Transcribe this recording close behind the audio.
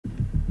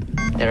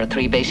There are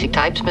three basic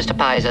types, Mr.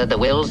 Pizer: the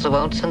wills, the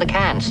won'ts, and the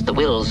can'ts. The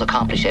wills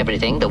accomplish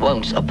everything, the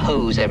won'ts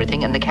oppose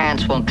everything, and the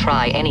can'ts won't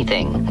try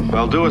anything.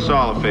 Well, do us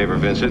all a favor,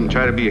 Vincent, and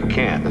try to be a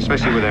can't,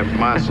 especially where that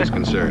monster's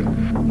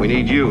concerned. We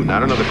need you,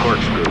 not another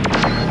corkscrew.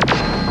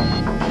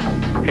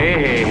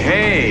 Hey, hey,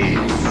 hey!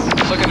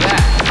 Look at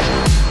that!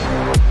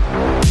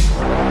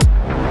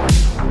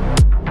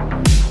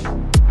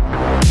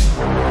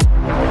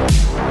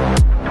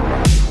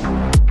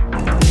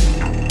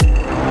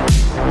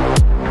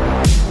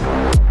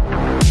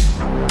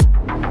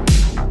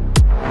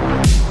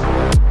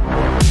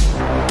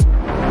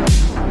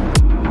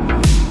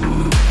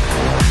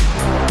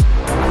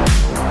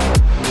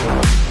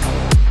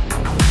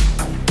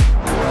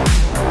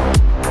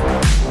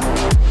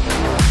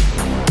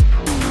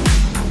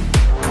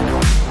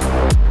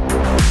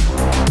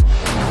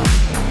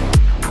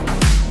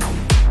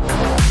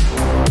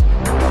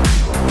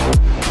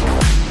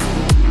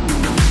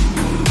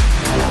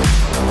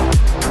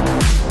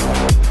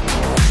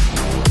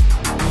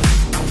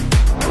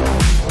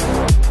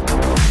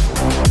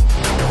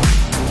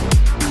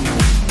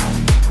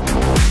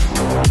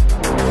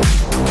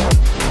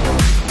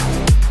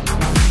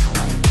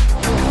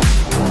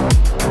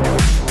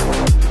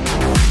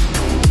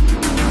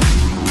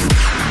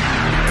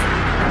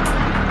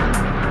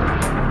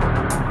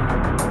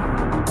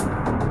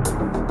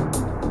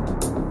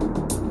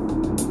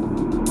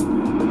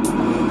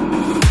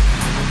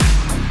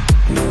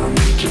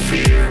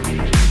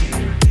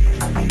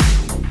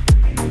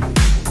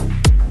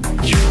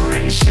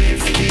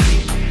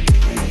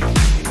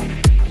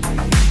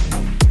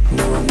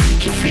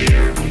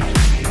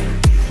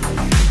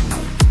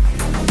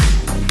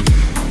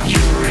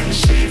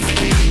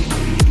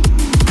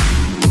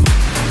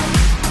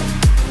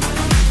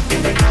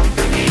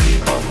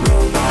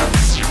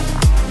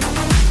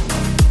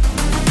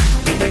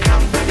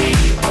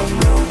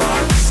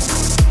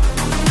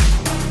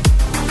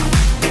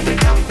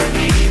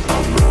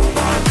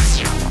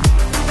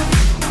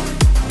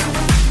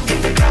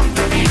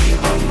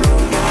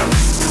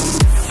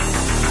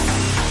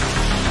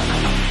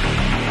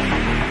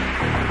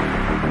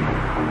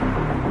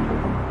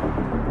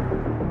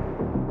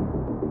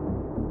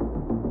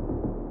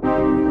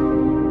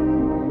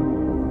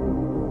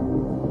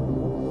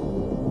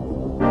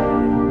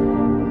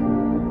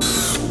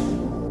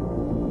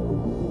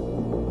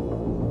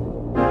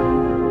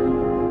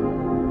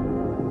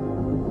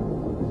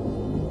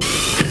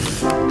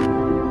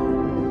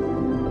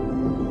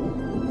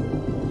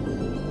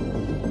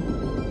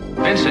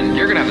 Vincent,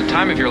 you're gonna have the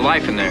time of your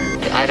life in there.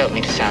 I don't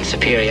mean to sound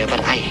superior, but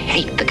I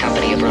hate the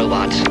company of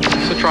robots.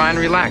 So try and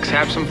relax,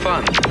 have some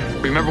fun.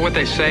 Remember what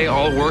they say,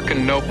 all work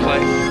and no play?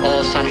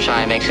 All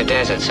sunshine makes a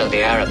desert, so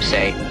the Arabs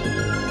say.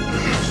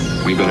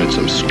 We've been in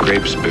some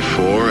scrapes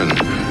before, and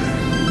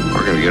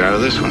we're gonna get out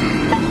of this one.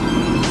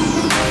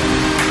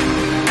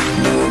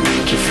 No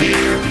need to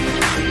fear.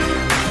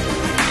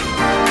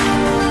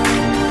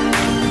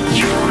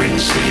 You're in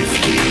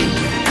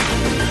safety.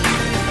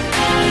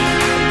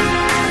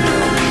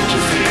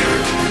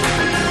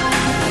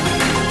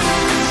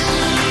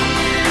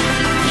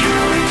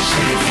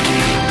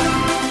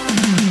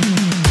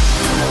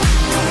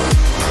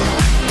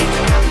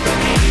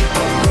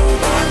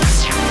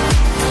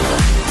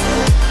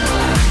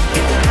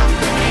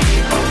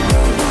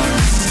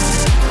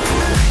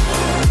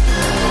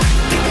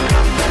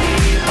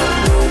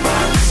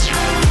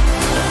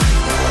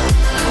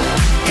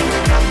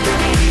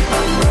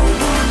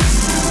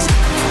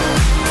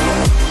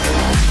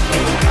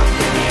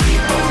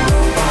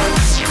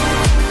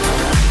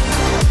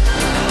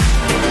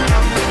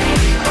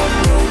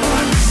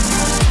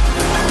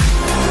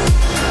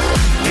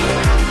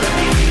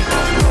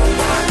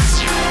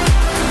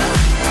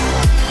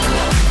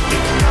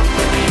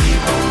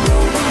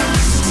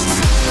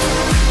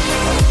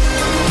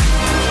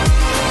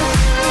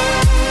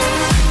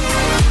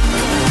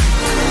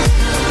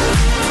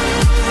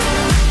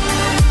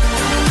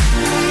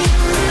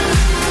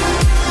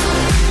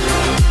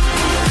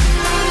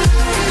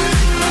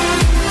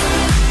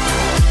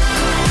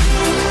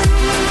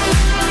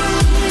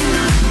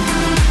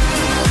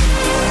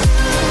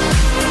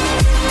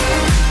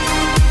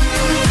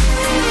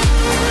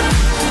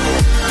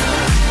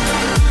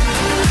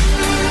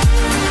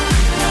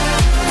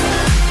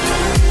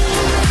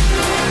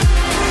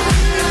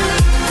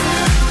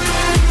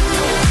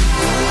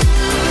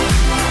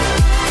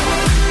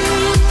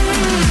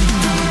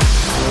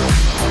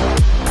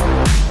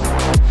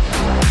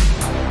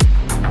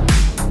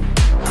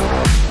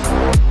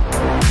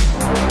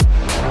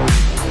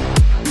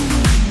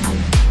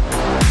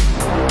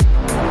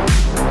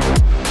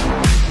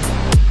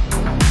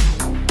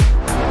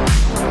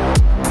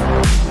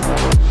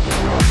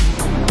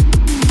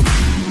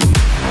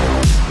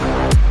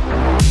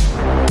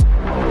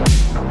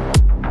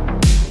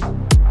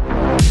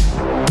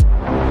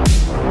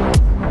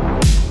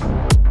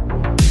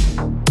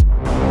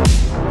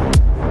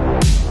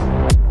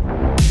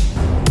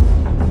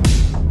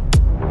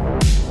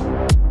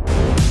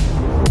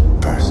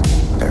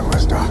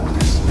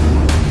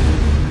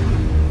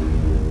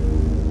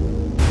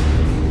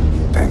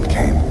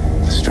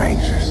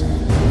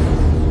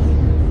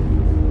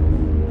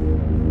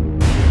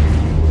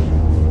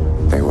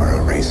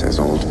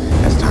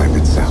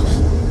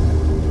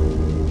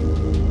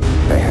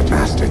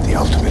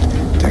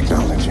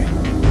 technology.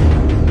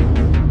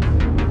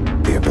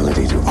 The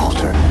ability to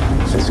alter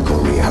physical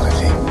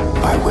reality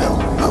by will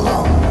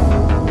alone.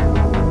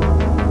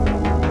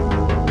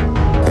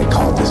 They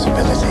call this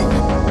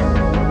ability